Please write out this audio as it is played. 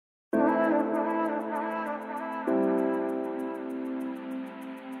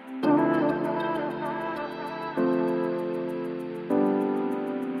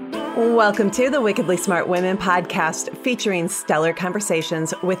Welcome to the Wickedly Smart Women podcast, featuring stellar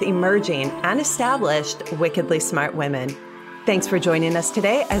conversations with emerging and established wickedly smart women. Thanks for joining us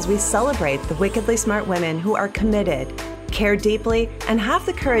today as we celebrate the wickedly smart women who are committed, care deeply, and have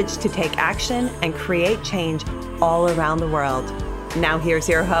the courage to take action and create change all around the world. Now here's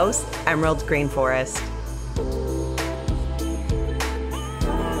your host, Emerald Greenforest.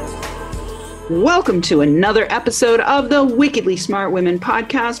 Welcome to another episode of the Wickedly Smart Women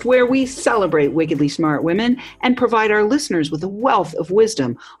podcast, where we celebrate wickedly smart women and provide our listeners with a wealth of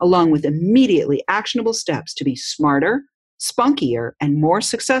wisdom, along with immediately actionable steps to be smarter, spunkier, and more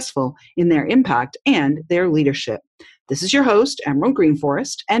successful in their impact and their leadership. This is your host, Emerald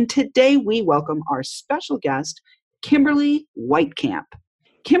Greenforest, and today we welcome our special guest, Kimberly Weitkamp.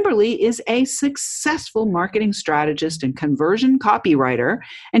 Kimberly is a successful marketing strategist and conversion copywriter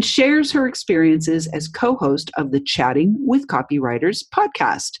and shares her experiences as co-host of the Chatting with Copywriters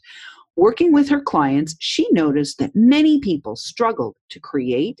podcast. Working with her clients, she noticed that many people struggled to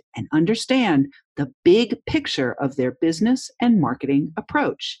create and understand the big picture of their business and marketing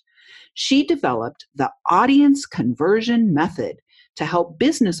approach. She developed the audience conversion method to help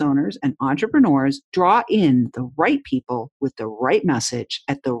business owners and entrepreneurs draw in the right people with the right message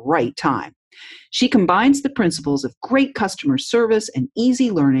at the right time. She combines the principles of great customer service and easy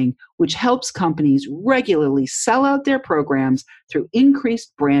learning, which helps companies regularly sell out their programs through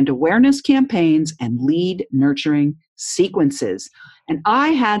increased brand awareness campaigns and lead nurturing sequences. And I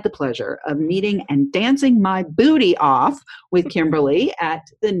had the pleasure of meeting and dancing my booty off with Kimberly at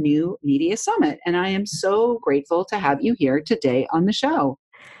the New Media Summit. And I am so grateful to have you here today on the show.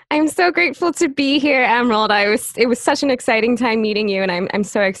 I'm so grateful to be here, Emerald. It was such an exciting time meeting you, and I'm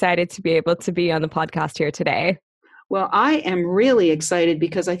so excited to be able to be on the podcast here today. Well, I am really excited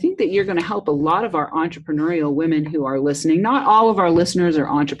because I think that you're going to help a lot of our entrepreneurial women who are listening. Not all of our listeners are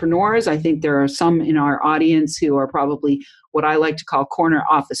entrepreneurs. I think there are some in our audience who are probably what I like to call corner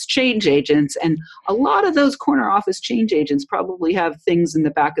office change agents. And a lot of those corner office change agents probably have things in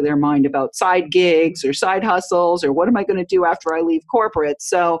the back of their mind about side gigs or side hustles or what am I going to do after I leave corporate.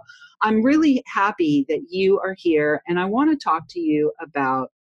 So I'm really happy that you are here. And I want to talk to you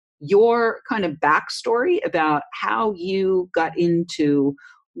about your kind of backstory about how you got into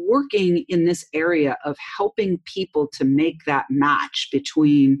working in this area of helping people to make that match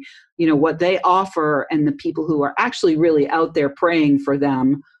between, what they offer and the people who are actually really out there praying for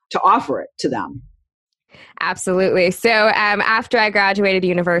them to offer it to them. Absolutely. So after I graduated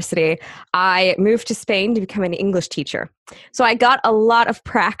university, I moved to Spain to become an English teacher. So I got a lot of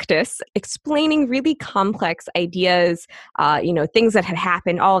practice explaining really complex ideas, things that had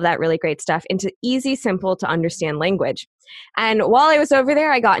happened, all of that really great stuff into easy, simple to understand language. And while I was over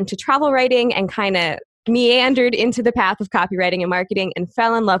there, I got into travel writing and kind of meandered into the path of copywriting and marketing and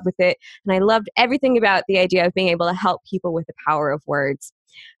fell in love with it. And I loved everything about the idea of being able to help people with the power of words.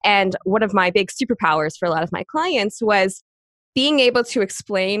 And one of my big superpowers for a lot of my clients was being able to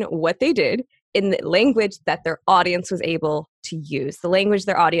explain what they did in the language that their audience was able to use, the language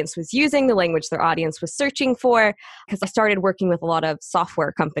their audience was using, the language their audience was searching for, because I started working with a lot of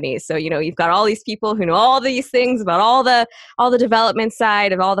software companies. So, you've got all these people who know all these things about all the development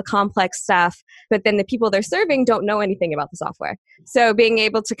side of all the complex stuff, but then the people they're serving don't know anything about the software. So being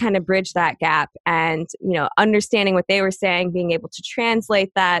able to kind of bridge that gap and, understanding what they were saying, being able to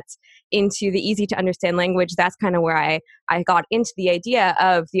translate that into the easy to understand language, that's kind of where I got into the idea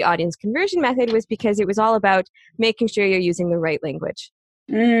of the audience conversion method, was because it was all about making sure you're using the right language.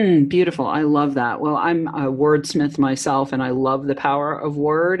 Beautiful. I love that. Well, I'm a wordsmith myself, and I love the power of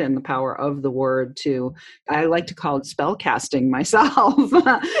word and the power of the word too. I like to call it spell casting myself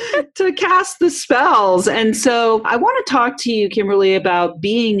to cast the spells. And so I want to talk to you, Kimberly, about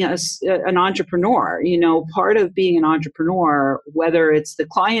being an entrepreneur. Part of being an entrepreneur, whether it's the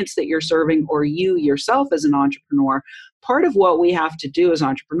clients that you're serving or you yourself as an entrepreneur, part of what we have to do as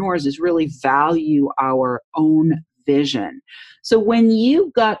entrepreneurs is really value our own vision. So when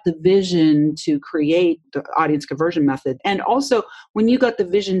you got the vision to create the audience conversion method, and also when you got the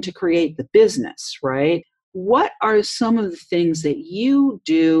vision to create the business, right? What are some of the things that you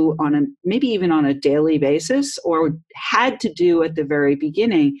do maybe even on a daily basis, or had to do at the very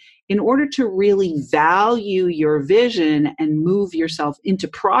beginning in order to really value your vision and move yourself into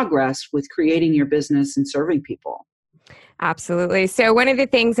progress with creating your business and serving people? Absolutely. So one of the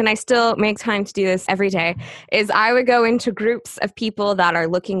things, and I still make time to do this every day, is I would go into groups of people that are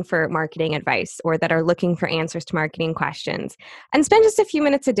looking for marketing advice or that are looking for answers to marketing questions and spend just a few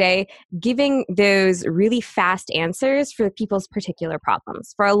minutes a day giving those really fast answers for people's particular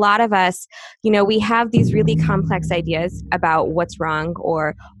problems. For a lot of us, we have these really complex ideas about what's wrong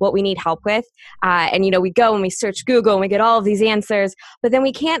or what we need help with. And we go and we search Google and we get all of these answers, but then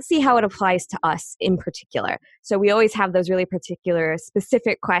we can't see how it applies to us in particular. So we always have those really particular,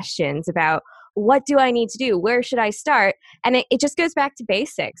 specific questions about what do I need to do? Where should I start? And it just goes back to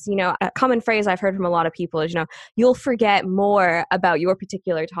basics. A common phrase I've heard from a lot of people is, you'll forget more about your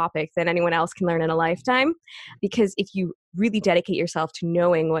particular topic than anyone else can learn in a lifetime. Because if you really dedicate yourself to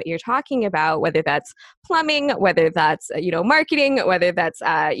knowing what you're talking about, whether that's plumbing, whether that's, marketing, whether that's,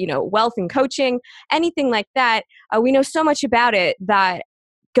 wealth and coaching, anything like that, we know so much about it that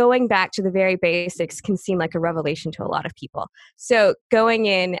going back to the very basics can seem like a revelation to a lot of people. So going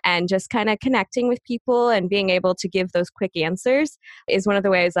in and just kind of connecting with people and being able to give those quick answers is one of the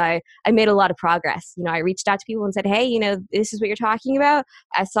ways I made a lot of progress. I reached out to people and said, hey, this is what you're talking about.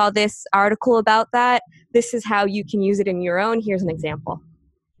 I saw this article about that. This is how you can use it in your own. Here's an example.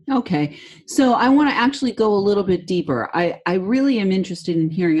 Okay. So I want to actually go a little bit deeper. I really am interested in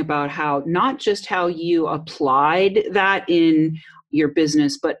hearing about not just how you applied that in your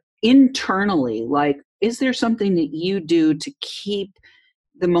business, but internally, is there something that you do to keep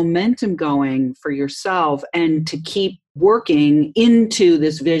the momentum going for yourself and to keep working into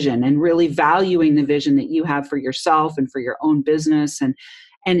this vision and really valuing the vision that you have for yourself and for your own business?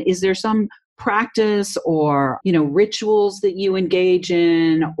 And is there some practice or, rituals that you engage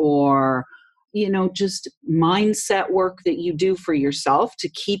in, or, just mindset work that you do for yourself to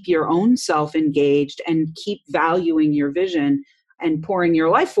keep your own self engaged and keep valuing your vision and pouring your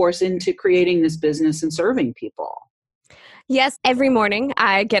life force into creating this business and serving people? Yes, every morning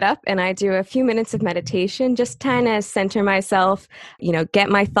I get up and I do a few minutes of meditation, just kind of center myself, get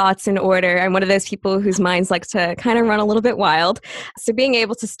my thoughts in order. I'm one of those people whose minds like to kind of run a little bit wild. So being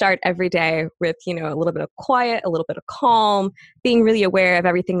able to start every day with, a little bit of quiet, a little bit of calm, being really aware of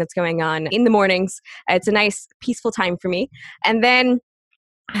everything that's going on in the mornings, it's a nice peaceful time for me. And then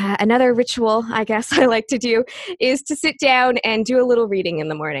another ritual, I guess, I like to do is to sit down and do a little reading in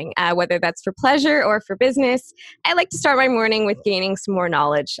the morning, whether that's for pleasure or for business. I like to start my morning with gaining some more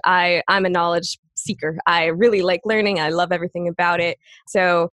knowledge. I'm a knowledge seeker. I really like learning. I love everything about it.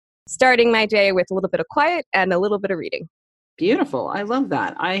 So starting my day with a little bit of quiet and a little bit of reading. Beautiful. I love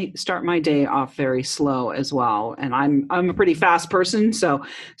that. I start my day off very slow as well. And I'm a pretty fast person, so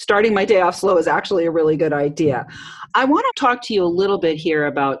starting my day off slow is actually a really good idea. I want to talk to you a little bit here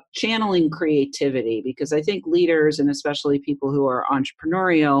about channeling creativity, because I think leaders, and especially people who are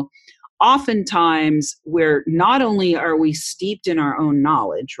entrepreneurial, oftentimes we're not only are we steeped in our own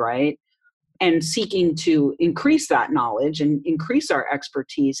knowledge, right? And seeking to increase that knowledge and increase our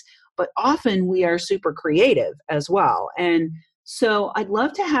expertise, but often we are super creative as well. And so I'd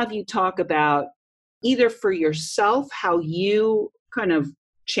love to have you talk about either for yourself, how you kind of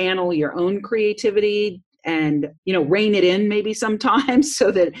channel your own creativity and, rein it in maybe sometimes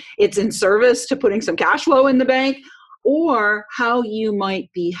so that it's in service to putting some cash flow in the bank, or how you might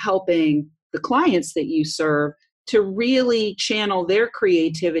be helping the clients that you serve to really channel their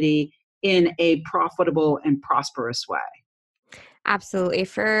creativity in a profitable and prosperous way. Absolutely.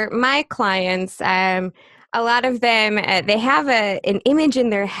 For my clients, a lot of them, they have an image in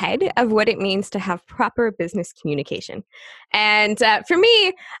their head of what it means to have proper business communication. And for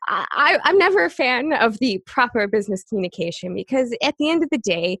me, I'm never a fan of the proper business communication, because at the end of the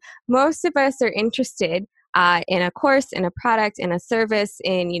day, most of us are interested in a course, in a product, in a service,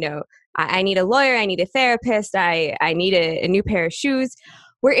 in, I need a lawyer, I need a therapist, I need a new pair of shoes.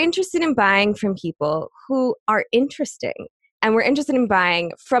 We're interested in buying from people who are interesting. And we're interested in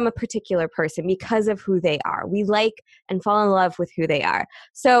buying from a particular person because of who they are. We like and fall in love with who they are.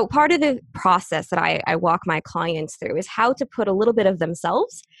 So part of the process that I walk my clients through is how to put a little bit of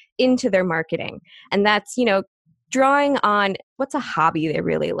themselves into their marketing. And that's, drawing on what's a hobby they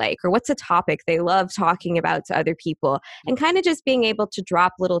really like, or what's a topic they love talking about to other people, and kind of just being able to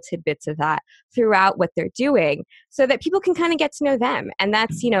drop little tidbits of that throughout what they're doing so that people can kind of get to know them. And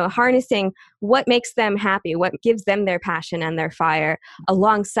that's, harnessing what makes them happy, what gives them their passion and their fire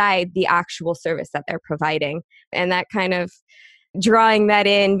alongside the actual service that they're providing. And that kind of drawing that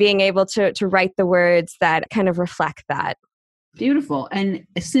in, being able to write the words that kind of reflect that. Beautiful. And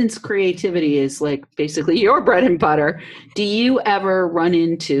since creativity is like basically your bread and butter, do you ever run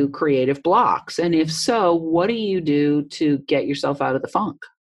into creative blocks? And if so, what do you do to get yourself out of the funk?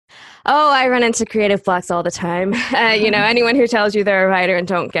 Oh, I run into creative blocks all the time. Anyone who tells you they're a writer and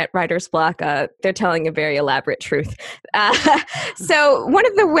don't get writer's block, they're telling a very elaborate truth. So one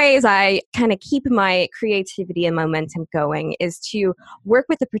of the ways I kind of keep my creativity and momentum going is to work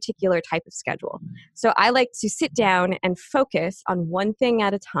with a particular type of schedule. So I like to sit down and focus on one thing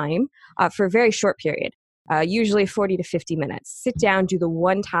at a time for a very short period. Usually 40 to 50 minutes. Sit down, do the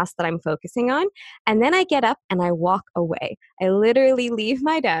one task that I'm focusing on, and then I get up and I walk away. I literally leave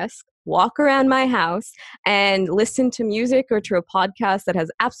my desk, walk around my house, and listen to music or to a podcast that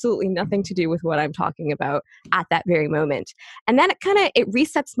has absolutely nothing to do with what I'm talking about at that very moment. And then it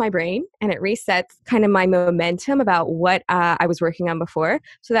resets my brain, and it resets kind of my momentum about what I was working on before,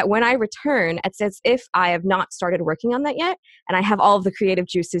 so that when I return, it's as if I have not started working on that yet, and I have all of the creative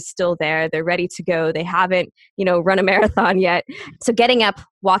juices still there. They're ready to go. They haven't, run a marathon yet. So getting up,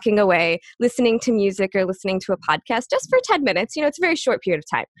 walking away, listening to music or listening to a podcast just for 10 minutes, it's a very short period of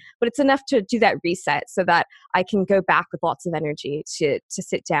time, but it's enough to do that reset so that I can go back with lots of energy to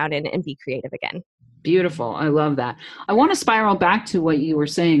sit down and be creative again. Beautiful. I love that. I want to spiral back to what you were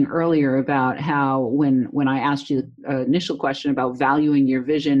saying earlier about how when I asked you the initial question about valuing your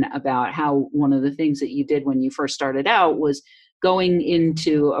vision, about how one of the things that you did when you first started out was going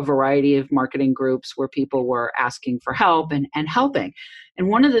into a variety of marketing groups where people were asking for help and helping. And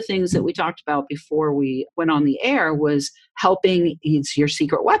one of the things that we talked about before we went on the air was helping is your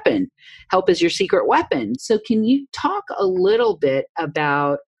secret weapon. Help is your secret weapon. So can you talk a little bit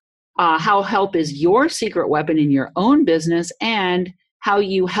about how help is your secret weapon in your own business and how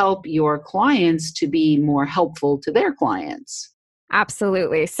you help your clients to be more helpful to their clients?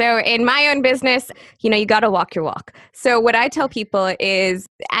 Absolutely. So in my own business, you got to walk your walk. So what I tell people is,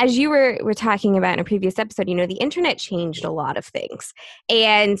 as you were talking about in a previous episode, the internet changed a lot of things.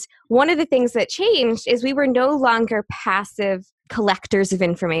 And one of the things that changed is we were no longer passive collectors of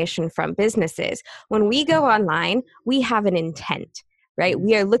information from businesses. When we go online, we have an intent. Right?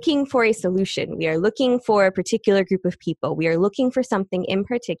 We are looking for a solution. We are looking for a particular group of people. We are looking for something in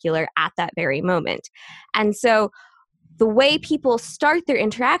particular at that very moment. And so the way people start their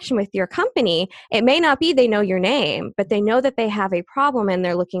interaction with your company, it may not be they know your name, but they know that they have a problem and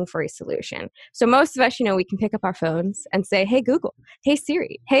they're looking for a solution. So most of us, we can pick up our phones and say, hey, Google, hey,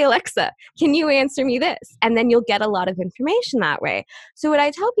 Siri, hey, Alexa, can you answer me this? And then you'll get a lot of information that way. So what I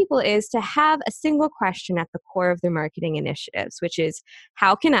tell people is to have a single question at the core of their marketing initiatives, which is,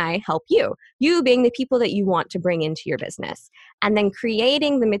 how can I help you? You being the people that you want to bring into your business. And then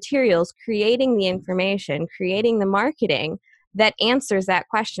creating the materials, creating the information, creating the marketing that answers that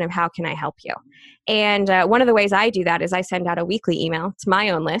question of how can I help you? And one of the ways I do that is I send out a weekly email to my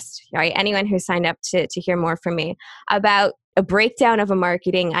own list, right? Anyone who's signed up to hear more from me about a breakdown of a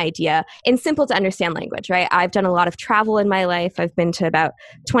marketing idea in simple to understand language, right? I've done a lot of travel in my life. I've been to about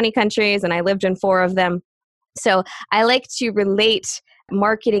 20 countries and I lived in 4 of them. So I like to relate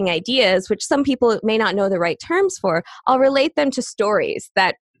marketing ideas, which some people may not know the right terms for. I'll relate them to stories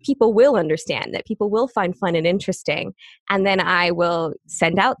that people will understand, that people will find fun and interesting. And then I will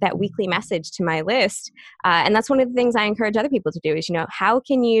send out that weekly message to my list. And that's one of the things I encourage other people to do is, how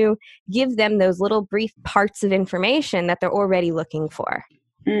can you give them those little brief parts of information that they're already looking for?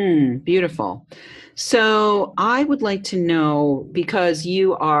 Beautiful. So I would like to know, because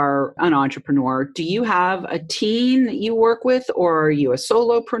you are an entrepreneur, do you have a team that you work with, or are you a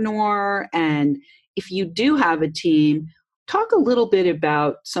solopreneur? And if you do have a team, talk a little bit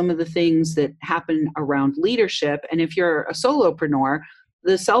about some of the things that happen around leadership. And if you're a solopreneur,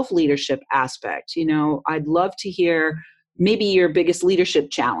 the self-leadership aspect. I'd love to hear maybe your biggest leadership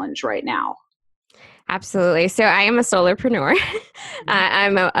challenge right now. Absolutely. So I am a solopreneur.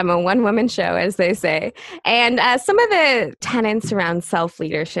 I'm a one-woman show, as they say. And some of the tenets around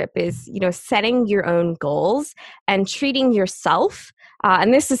self-leadership is, setting your own goals and treating yourself.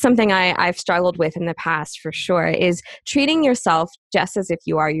 And this is something I've struggled with in the past for sure, is treating yourself just as if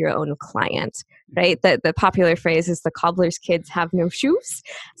you are your own client, right? The popular phrase is the cobbler's kids have no shoes.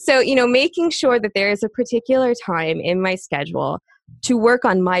 So, making sure that there is a particular time in my schedule to work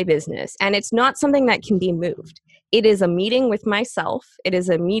on my business. And it's not something that can be moved. It is a meeting with myself. It is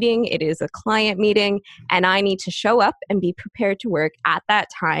a client meeting, and I need to show up and be prepared to work at that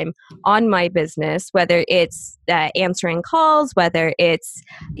time on my business, whether it's answering calls, whether it's,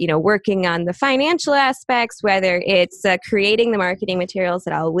 working on the financial aspects, whether it's creating the marketing materials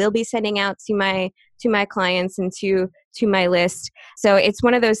that I will be sending out to my clients and to my list. So it's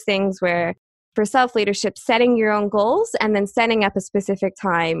one of those things where for self-leadership, setting your own goals and then setting up a specific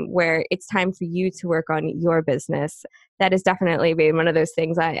time where it's time for you to work on your business. That has definitely been one of those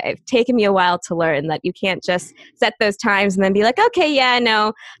things it's taken me a while to learn, that you can't just set those times and then be like, okay, yeah,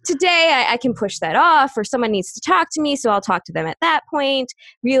 no, today I can push that off, or someone needs to talk to me, so I'll talk to them at that point,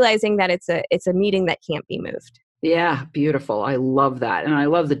 realizing that it's a meeting that can't be moved. Yeah, beautiful. I love that. And I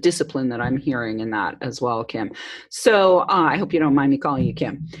love the discipline that I'm hearing in that as well, Kim. So I hope you don't mind me calling you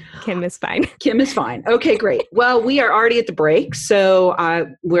Kim. Kim is fine. Kim is fine. Okay, great. Well, we are already at the break. So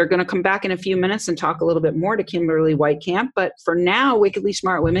we're going to come back in a few minutes and talk a little bit more to Kimberly Weitkamp. But for now, Wickedly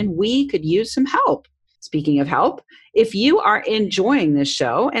Smart Women, we could use some help. Speaking of help, if you are enjoying this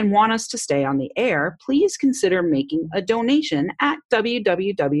show and want us to stay on the air, please consider making a donation at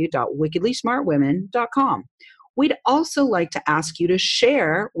www.wickedlysmartwomen.com. We'd also like to ask you to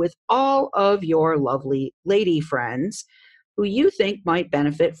share with all of your lovely lady friends who you think might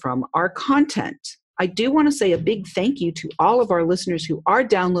benefit from our content. I do want to say a big thank you to all of our listeners who are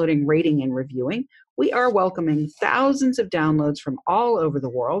downloading, rating, and reviewing. We are welcoming thousands of downloads from all over the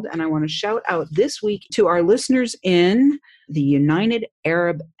world, and I want to shout out this week to our listeners in the United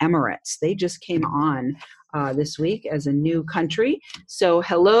Arab Emirates. They just came on this week as a new country. So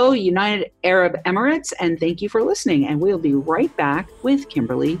hello, United Arab Emirates, and thank you for listening. And we'll be right back with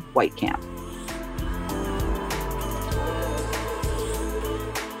Kimberly Weitkamp.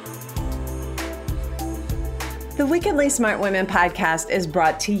 The Wickedly Smart Women podcast is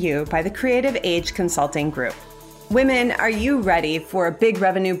brought to you by the Creative Age Consulting Group. Women, are you ready for a big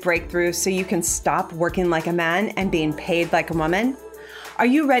revenue breakthrough so you can stop working like a man and being paid like a woman? Are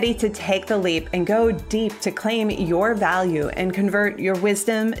you ready to take the leap and go deep to claim your value and convert your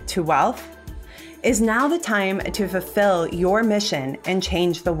wisdom to wealth? Is now the time to fulfill your mission and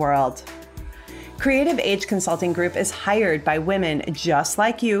change the world? Creative Age Consulting Group is hired by women just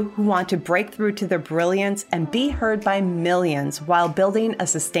like you who want to break through to their brilliance and be heard by millions while building a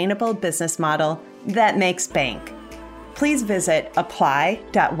sustainable business model that makes bank. Please visit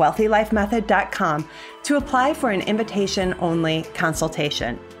apply.wealthylifemethod.com to apply for an invitation-only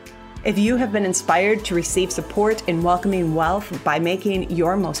consultation. If you have been inspired to receive support in welcoming wealth by making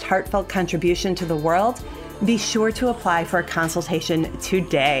your most heartfelt contribution to the world, be sure to apply for a consultation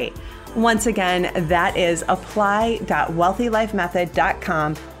today. Once again, that is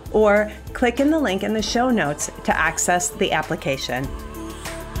apply.wealthylifemethod.com, or click in the link in the show notes to access the application.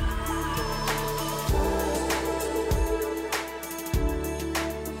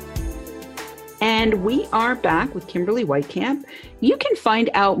 And we are back with Kimberly Weitkamp. You can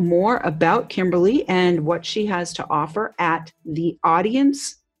find out more about Kimberly and what she has to offer at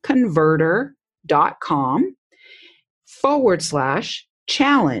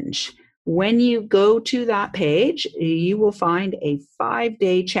theaudienceconverter.com/challenge. When you go to that page, you will find a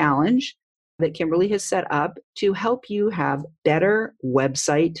 5-day challenge that Kimberly has set up to help you have better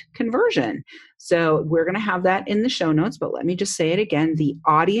website conversion. So we're going to have that in the show notes, but let me just say it again,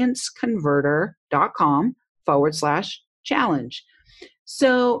 theaudienceconverter.com/challenge.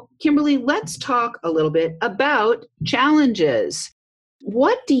 So Kimberly, let's talk a little bit about challenges.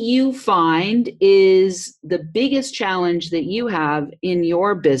 What do you find is the biggest challenge that you have in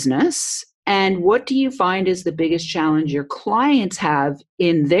your business? And what do you find is the biggest challenge your clients have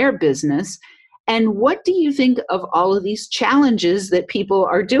in their business? And what do you think of all of these challenges that people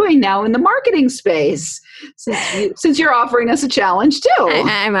are doing now in the marketing space? Since you're offering us a challenge too.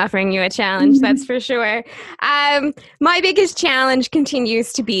 I'm offering you a challenge, that's for sure. My biggest challenge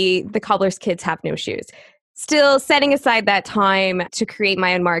continues to be the cobbler's kids have no shoes. Still setting aside that time to create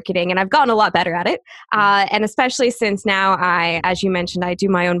my own marketing, and I've gotten a lot better at it. And especially since now as you mentioned, I do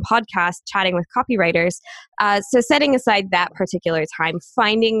my own podcast, Chatting with Copywriters. So setting aside that particular time,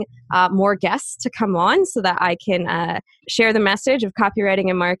 finding more guests to come on so that I can share the message of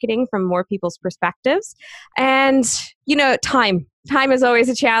copywriting and marketing from more people's perspectives. And, time. Time is always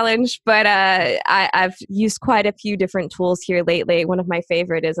a challenge, but I've used quite a few different tools here lately. One of my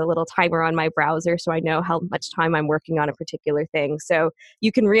favorite is a little timer on my browser, so I know how much time I'm working on a particular thing. So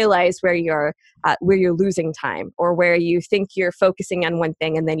you can realize where you're losing time, or where you think you're focusing on one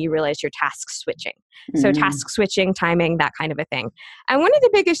thing and then you realize you're task switching. So task switching, timing, that kind of a thing. And one of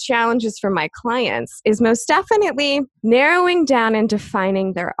the biggest challenges for my clients is most definitely narrowing down and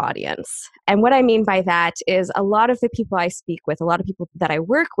defining their audience. And what I mean by that is a lot of the people I speak with, a lot of people that I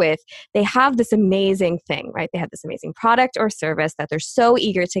work with, they have this amazing thing, right? They have this amazing product or service that they're so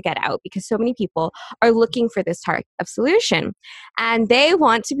eager to get out because so many people are looking for this type of solution. And they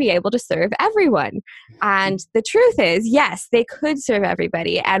want to be able to serve everyone. And the truth is, yes, they could serve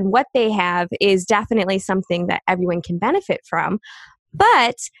everybody. And what they have is definitely something that everyone can benefit from.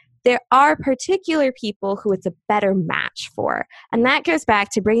 But there are particular people who it's a better match for. And that goes back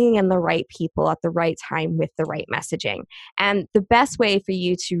to bringing in the right people at the right time with the right messaging. And the best way for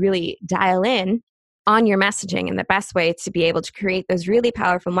you to really dial in on your messaging and the best way to be able to create those really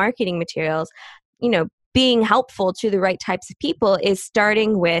powerful marketing materials, being helpful to the right types of people is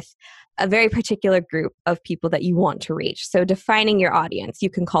starting with a very particular group of people that you want to reach. So defining your audience. You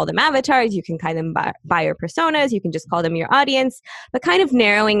can call them avatars, you can call them buyer personas, you can just call them your audience, but kind of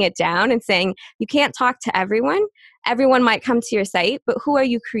narrowing it down and saying you can't talk to everyone. Everyone might come to your site, but who are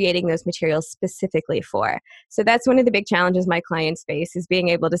you creating those materials specifically for? So that's one of the big challenges my clients face, is being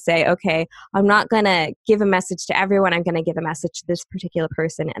able to say, okay, I'm not going to give a message to everyone. I'm going to give a message to this particular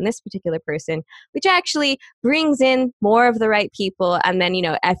person and this particular person, which actually brings in more of the right people. And then,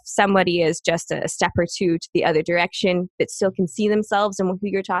 if somebody is just a step or two to the other direction, but still can see themselves in who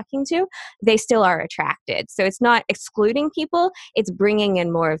you're talking to, they still are attracted. So it's not excluding people, it's bringing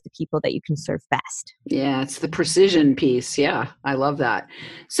in more of the people that you can serve best. Yeah, it's the precision piece. Yeah, I love that.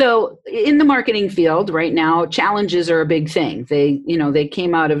 So in the marketing field right now, challenges are a big thing. They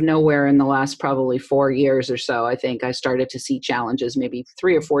came out of nowhere in the last probably 4 years or so. I think I started to see challenges maybe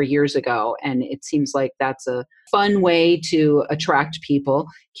 3 or 4 years ago. And it seems like that's a fun way to attract people.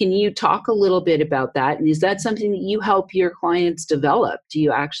 Can you talk a little bit about that? And is that something that you help your clients develop? Do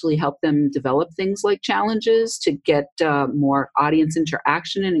you actually help them develop things like challenges to get more audience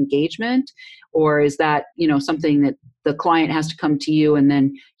interaction and engagement? Or is that, something that the client has to come to you and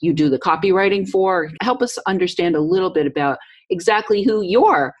then you do the copywriting for? Help us understand a little bit about exactly who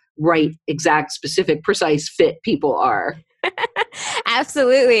your right, exact, specific, precise fit people are.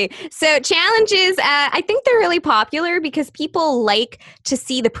 Absolutely. So challenges, I think they're really popular because people like to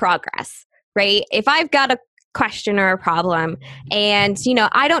see the progress, right? If I've got a question or a problem and,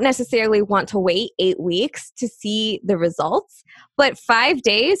 I don't necessarily want to wait 8 weeks to see the results, but 5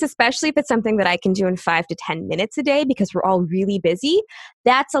 days, especially if it's something that I can do in 5 to 10 minutes a day because we're all really busy,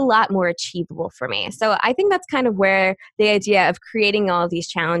 that's a lot more achievable for me. So I think that's kind of where the idea of creating all of these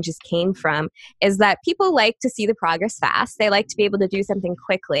challenges came from, is that people like to see the progress fast. They like to be able to do something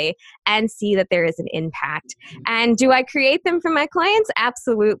quickly and see that there is an impact. And do I create them for my clients?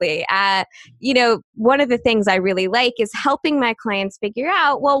 Absolutely. One of the things I really like is helping my clients figure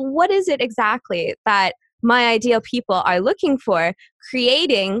out, well, what is it exactly that my ideal people are looking for,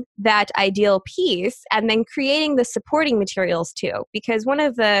 creating that ideal piece, and then creating the supporting materials too. Because one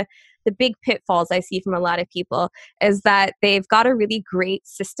of the big pitfalls I see from a lot of people is that they've got a really great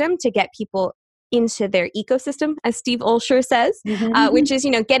system to get people into their ecosystem, as Steve Olsher says, which is,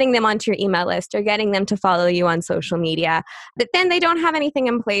 getting them onto your email list or getting them to follow you on social media. But then they don't have anything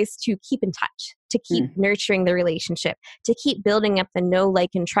in place to keep in touch, to keep nurturing the relationship, to keep building up the know,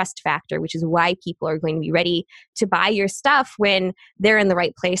 like, and trust factor, which is why people are going to be ready to buy your stuff when they're in the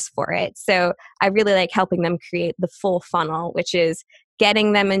right place for it. So I really like helping them create the full funnel, which is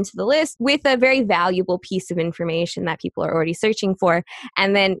getting them into the list with a very valuable piece of information that people are already searching for.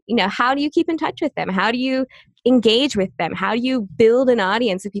 And then, how do you keep in touch with them? How do you engage with them? How do you build an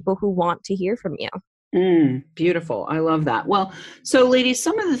audience of people who want to hear from you? Beautiful. I love that. Well, so ladies,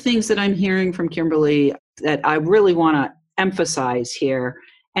 some of the things that I'm hearing from Kimberly that I really want to emphasize here,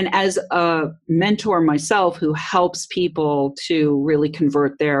 and as a mentor myself who helps people to really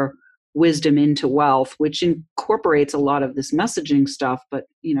convert their wisdom into wealth, which incorporates a lot of this messaging stuff, but,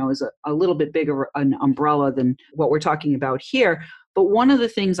 is a little bit bigger an umbrella than what we're talking about here. But one of the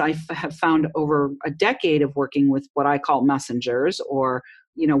things I have found over a decade of working with what I call messengers, or,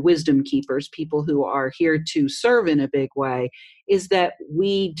 wisdom keepers, people who are here to serve in a big way, is that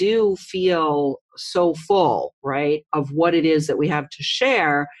we do feel so full, right, of what it is that we have to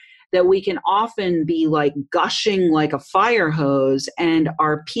share, that we can often be like gushing like a fire hose, and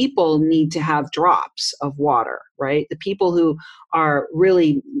our people need to have drops of water, right? The people who are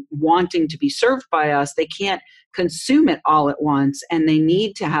really wanting to be served by us, they can't consume it all at once, and they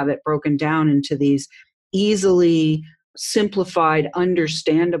need to have it broken down into these easily simplified,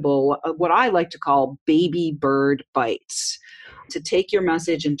 understandable, what I like to call baby bird bites, to take your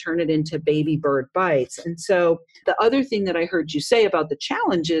message and turn it into baby bird bites. And so the other thing that I heard you say about the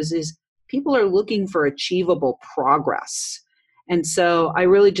challenges is people are looking for achievable progress. And so I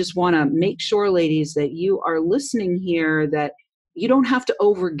really just want to make sure, ladies, that you are listening here, that you don't have to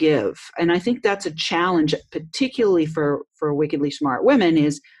overgive. And I think that's a challenge, particularly for wickedly smart women,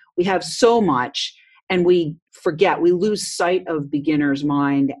 is we have so much and we forget, we lose sight of beginner's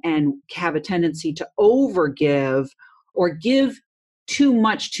mind and have a tendency to overgive or give too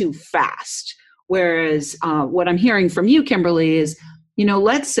much too fast. Whereas what I'm hearing from you, Kimberly, is,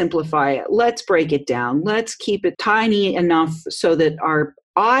 let's simplify it. Let's break it down. Let's keep it tiny enough so that our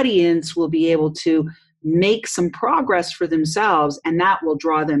audience will be able to make some progress for themselves, and that will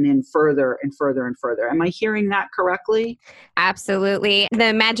draw them in further and further and further. Am I hearing that correctly? Absolutely.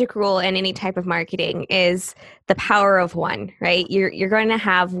 The magic rule in any type of marketing is the power of one, right? You're going to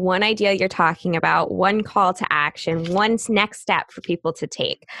have one idea you're talking about, one call to action, one next step for people to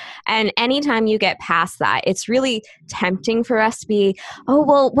take. And anytime you get past that, it's really tempting for us to be, oh,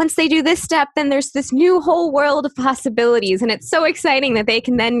 well, once they do this step, then there's this new whole world of possibilities. And it's so exciting that they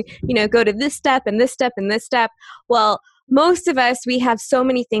can then, go to this step and this step and this step. Well, most of us, we have so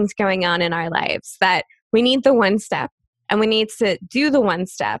many things going on in our lives that we need the one step, and we need to do the one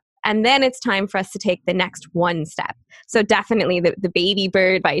step. And then it's time for us to take the next one step. So definitely the baby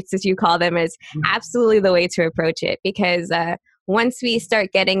bird bites, as you call them, is absolutely the way to approach it. Because once we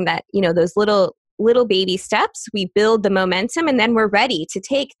start getting that, those little baby steps, we build the momentum, and then we're ready to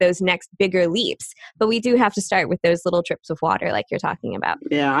take those next bigger leaps. But we do have to start with those little drips of water like you're talking about.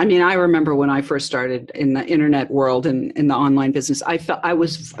 Yeah. I mean, I remember when I first started in the internet world and in the online business, I felt I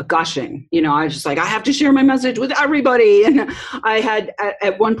was gushing. I was just like, I have to share my message with everybody. And I had,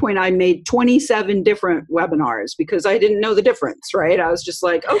 at one point, I made 27 different webinars because I didn't know the difference, right? I was just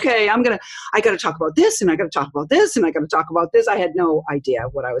like, okay, I got to talk about this, and I got to talk about this, and I got to talk about this. I had no idea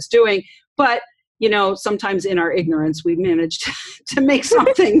what I was doing. But sometimes in our ignorance, we managed to make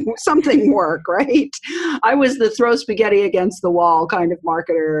something work, right? I was the throw spaghetti against the wall kind of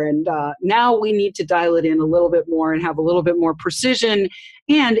marketer. And now we need to dial it in a little bit more and have a little bit more precision.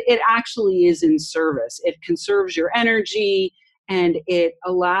 And it actually is in service. It conserves your energy, and it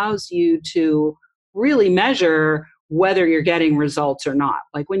allows you to really measure whether you're getting results or not.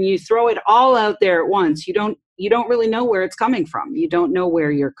 Like when you throw it all out there at once, you don't really know where it's coming from. You don't know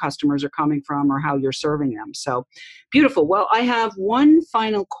where your customers are coming from or how you're serving them. So beautiful. Well, I have one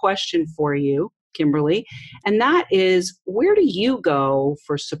final question for you, Kimberly, and that is, where do you go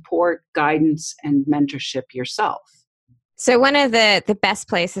for support, guidance, and mentorship yourself? So one of the best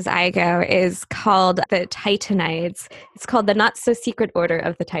places I go is called the Titanides. It's called the Not So Secret Order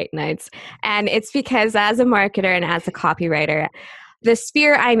of the Titanides. And it's because as a marketer and as a copywriter, the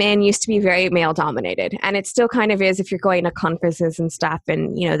sphere I'm in used to be very male dominated, and it still kind of is if you're going to conferences and stuff,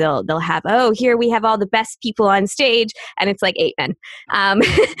 and they'll have, oh, here we have all the best people on stage, and it's like 8 men,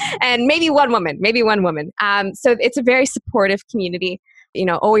 and maybe one woman. So it's a very supportive community.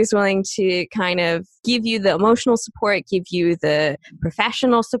 Always willing to kind of give you the emotional support, give you the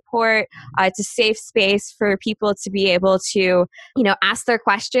professional support. It's a safe space for people to be able to, ask their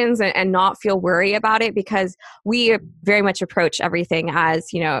questions and not feel worry about it, because we very much approach everything as,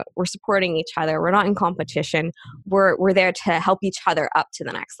 we're supporting each other. We're not in competition. We're there to help each other up to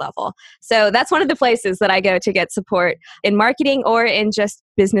the next level. So that's one of the places that I go to get support in marketing or in just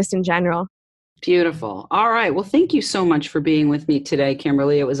business in general. Beautiful. All right. Well, thank you so much for being with me today,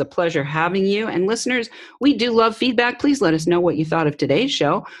 Kimberly. It was a pleasure having you. And listeners, we do love feedback. Please let us know what you thought of today's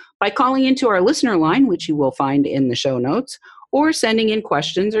show by calling into our listener line, which you will find in the show notes, or sending in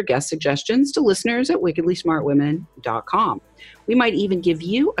questions or guest suggestions to listeners@wickedlysmartwomen.com. We might even give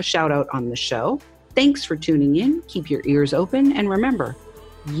you a shout out on the show. Thanks for tuning in. Keep your ears open. And remember,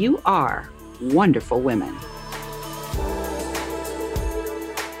 you are wonderful women.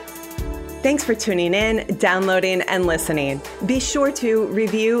 Thanks for tuning in, downloading, and listening. Be sure to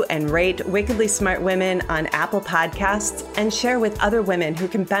review and rate Wickedly Smart Women on Apple Podcasts and share with other women who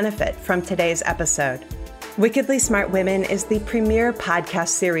can benefit from today's episode. Wickedly Smart Women is the premier podcast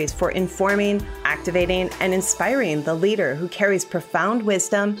series for informing, activating, and inspiring the leader who carries profound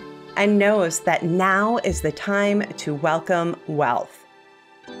wisdom and knows that now is the time to welcome wealth.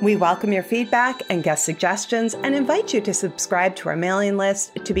 We welcome your feedback and guest suggestions and invite you to subscribe to our mailing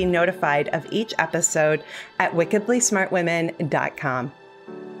list to be notified of each episode at wickedlysmartwomen.com.